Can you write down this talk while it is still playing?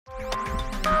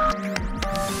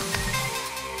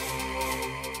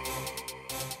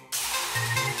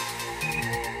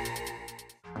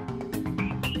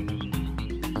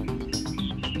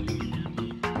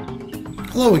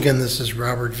Hello again, this is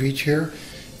Robert Veach here.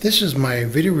 This is my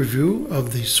video review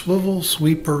of the Swivel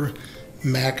Sweeper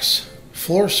Max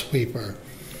floor sweeper.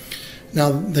 Now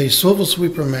the Swivel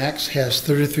Sweeper Max has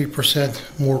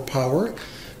 33% more power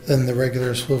than the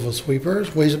regular swivel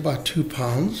sweepers, weighs about 2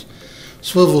 pounds,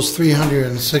 swivels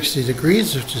 360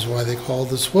 degrees, which is why they call it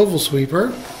the Swivel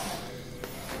Sweeper.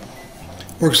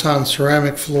 Works on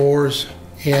ceramic floors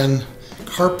and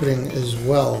carpeting as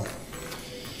well.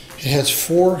 It has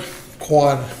 4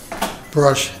 quad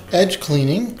brush edge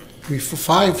cleaning,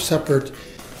 5 separate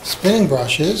spinning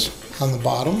brushes on the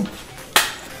bottom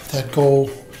that go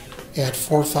at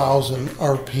 4,000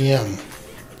 RPM.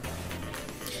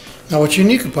 Now what's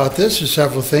unique about this is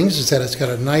several things, is that it's got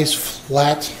a nice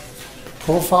flat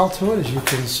profile to it, as you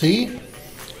can see.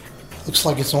 Looks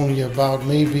like it's only about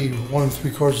maybe 1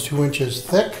 3/4 to 2 inches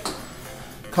thick.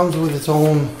 Comes with its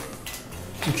own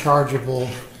rechargeable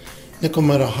nickel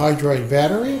metal hydride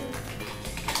battery,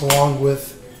 along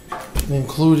with an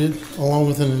included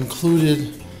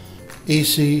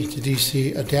AC to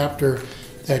DC adapter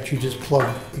that you just plug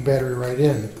the battery right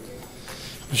in.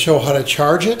 I'll show how to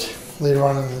charge it later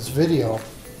on in this video.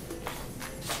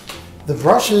 The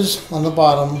brushes on the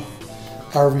bottom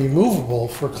are removable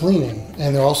for cleaning,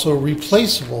 and they're also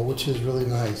replaceable, which is really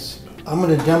nice. I'm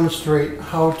going to demonstrate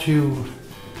how to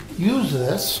use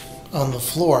this on the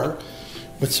floor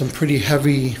with some pretty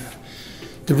heavy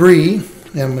debris,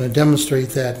 and I'm going to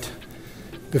demonstrate that.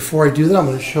 Before I do that, I'm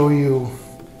going to show you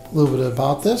a little bit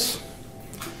about this.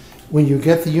 When you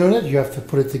get the unit, you have to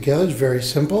put it together. It's very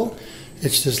simple.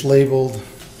 It's just labeled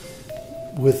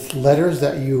with letters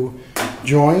that you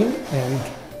join and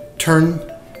turn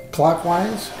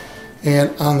clockwise,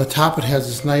 and on the top it has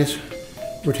this nice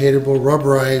rotatable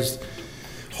rubberized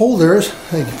holders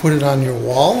that you can put it on your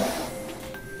wall.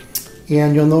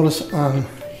 And you'll notice on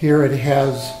here it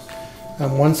has,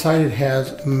 on one side it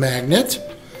has a magnet,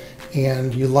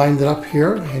 and you lined it up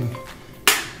here and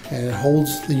it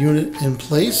holds the unit in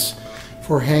place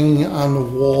for hanging on the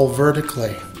wall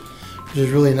vertically, which is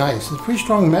really nice. It's a pretty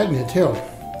strong magnet too.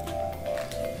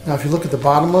 Now if you look at the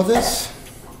bottom of this,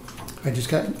 I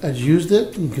used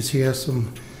it. You can see it has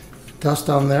some dust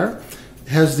on there.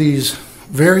 It has these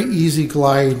very easy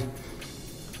glide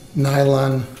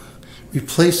nylon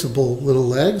replaceable little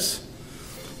legs,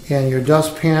 and your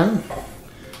dustpan,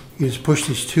 you just push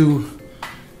these 2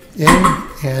 in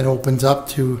and it opens up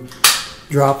to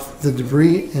drop the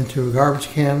debris into a garbage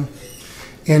can.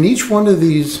 And each one of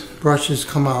these brushes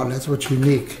come out, and that's what's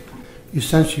unique. You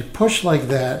essentially push like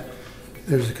that,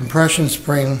 there's a compression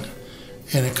spring,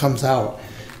 and it comes out.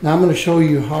 Now I'm going to show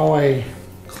you how I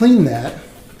clean that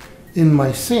in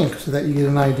my sink so that you get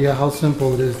an idea how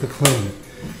simple it is to clean.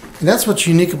 And that's what's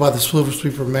unique about the Swivel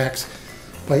Sweeper Max.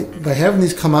 By having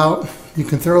these come out, you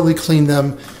can thoroughly clean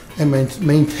them and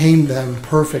maintain them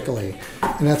perfectly.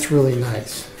 And that's really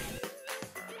nice.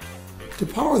 To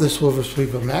power the Swivel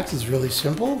Sweeper Max is really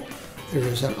simple. There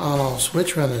is an on-off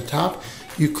switch right on the top.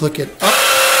 You click it up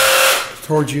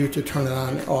towards you to turn it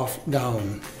on, off,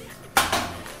 down.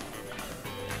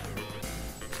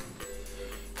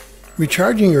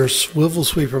 Recharging your Swivel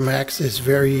Sweeper Max is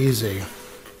very easy.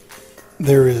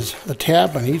 There is a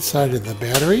tab on each side of the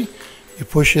battery. You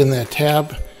push in that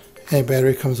tab and the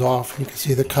battery comes off. You can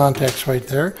see the contacts right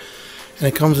there. And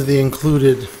it comes with the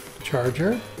included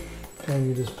charger. And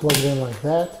you just plug it in like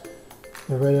that.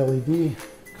 The red LED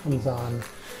comes on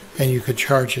and you could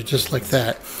charge it just like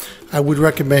that. I would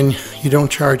recommend you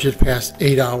don't charge it past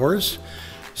 8 hours.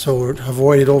 So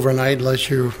avoid it overnight unless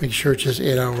you make sure it's just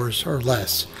 8 hours or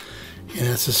less. And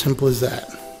it's as simple as that.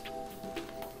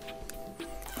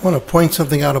 I want to point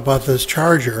something out about this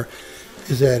charger,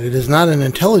 is that it is not an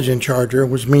intelligent charger,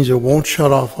 which means it won't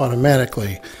shut off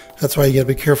automatically. That's why you got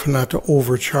to be careful not to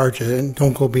overcharge it and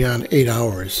don't go beyond 8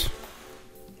 hours.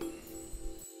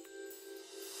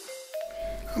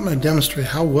 I'm going to demonstrate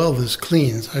how well this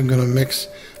cleans. I'm going to mix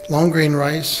long grain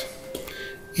rice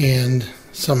and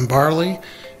some barley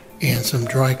and some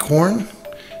dry corn.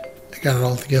 I got it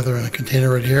all together in a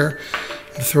container right here.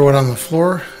 I'm going to throw it on the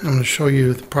floor. I'm going to show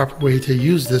you the proper way to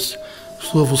use this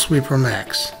Swivel Sweeper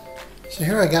Max. So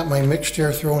here I got my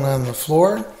mixture thrown on the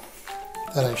floor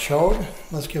that I showed.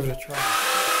 Let's give it a try.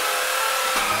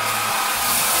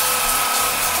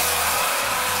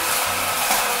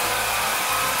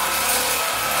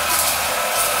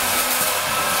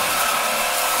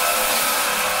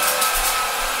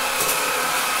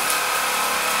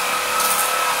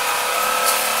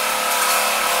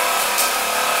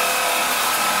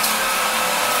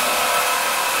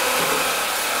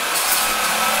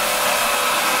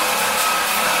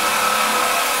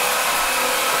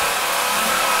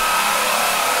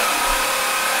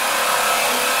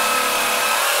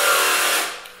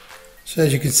 So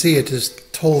as you can see, it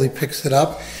just totally picks it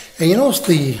up. And you notice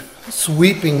the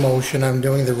sweeping motion I'm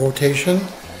doing, the rotation,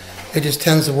 it just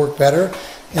tends to work better.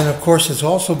 And of course, it's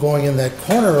also going in that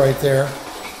corner right there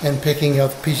and picking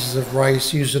up pieces of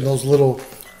rice using those little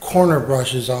corner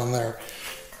brushes on there.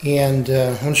 And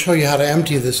I'm going to show you how to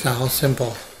empty this now.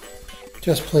 Simple.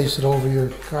 Just place it over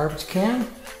your garbage can,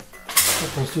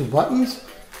 hit those two buttons,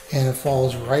 and it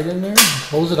falls right in there.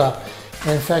 Close it up.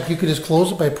 And in fact, you could just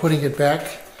close it by putting it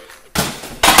back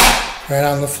right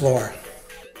on the floor.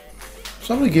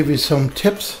 So I'm going to give you some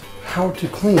tips how to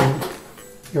clean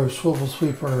your Swivel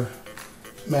Sweeper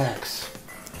Max.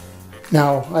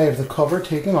 Now I have the cover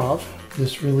taken off.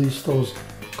 Just release those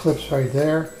clips right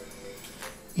there.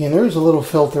 And there's a little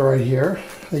filter right here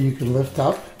that you can lift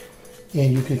up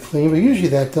and you can clean, but usually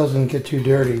that doesn't get too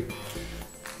dirty.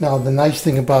 Now the nice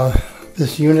thing about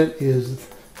this unit is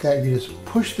that you just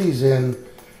push these in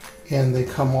and they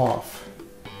come off.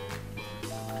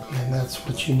 And that's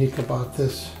what's unique about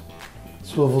this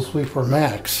Swivel Sweeper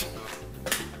Max.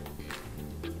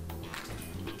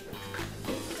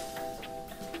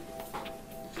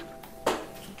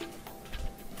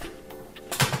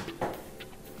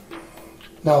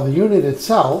 Now the unit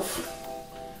itself,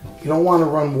 you don't want to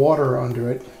run water under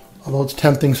it, although it's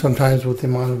tempting sometimes with the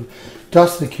amount of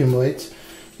dust that accumulates.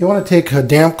 You want to take a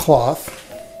damp cloth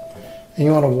and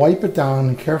you want to wipe it down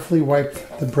and carefully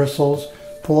wipe the bristles,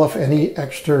 pull off any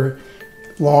extra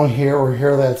long hair or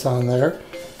hair that's on there.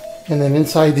 And then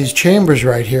inside these chambers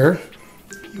right here,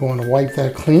 you want to wipe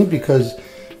that clean because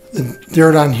the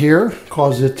dirt on here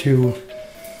causes it to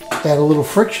add a little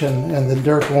friction and the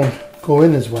dirt won't go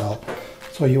in as well.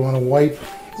 So you want to wipe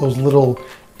those little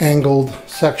angled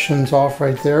sections off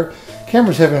right there.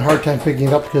 Camera's having a hard time picking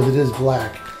it up because it is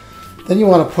black. Then you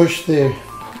want to push the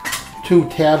two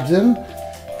tabs in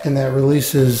and that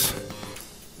releases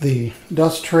the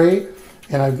dust tray.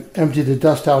 And I've emptied the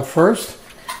dust out first.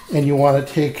 And you want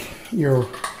to take your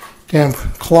damp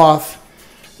cloth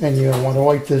and you want to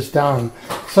wipe this down.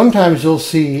 Sometimes you'll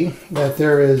see that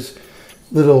there is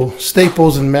little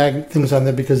staples and things on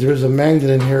there because there is a magnet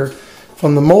in here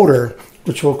from the motor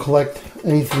which will collect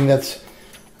anything that's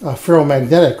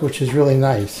ferromagnetic, which is really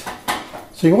nice.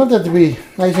 So you want that to be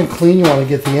nice and clean. You want to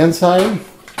get the inside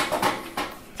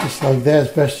just like that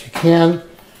as best you can,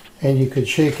 and you could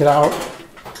shake it out.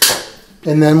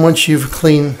 And then once you've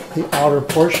cleaned the outer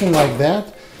portion like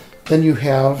that, then you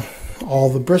have all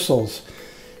the bristles.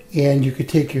 And you could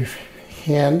take your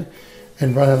hand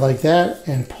and run it like that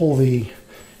and pull the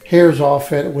hairs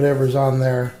off it, whatever's on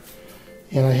there.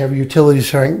 And I have a utility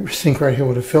sink right here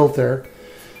with a filter.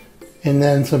 And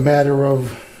then it's a matter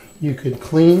of, you could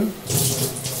clean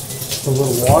with a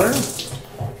little water.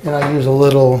 And I use a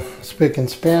little spick and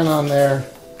span on there.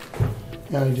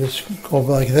 And I just go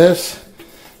like this.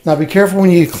 Now be careful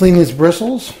when you clean these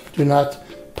bristles. Do not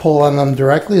pull on them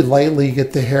directly. Lightly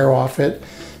get the hair off it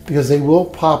because they will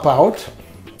pop out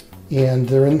and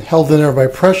they're held in there by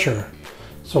pressure.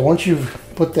 So once you've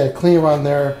put that cleaner on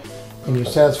there and you're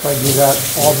satisfied you got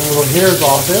all the little hairs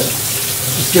off it,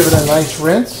 just give it a nice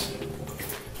rinse.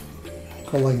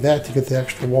 Go like that to get the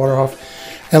extra water off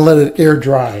and let it air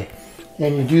dry.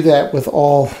 And you do that with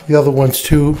all the other ones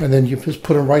too, and then you just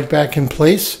put them right back in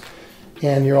place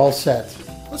and you're all set.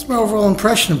 What's my overall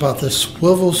impression about this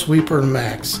Swivel Sweeper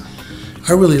Max?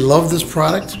 I really love this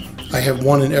product. I have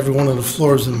one in every one of the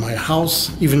floors in my house,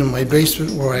 even in my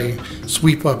basement where I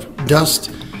sweep up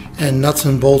dust and nuts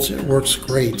and bolts. It works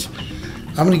great.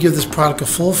 I'm going to give this product a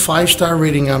full 5-star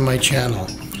rating on my channel.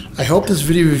 I hope this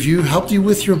video review helped you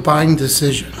with your buying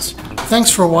decisions.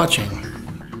 Thanks for watching.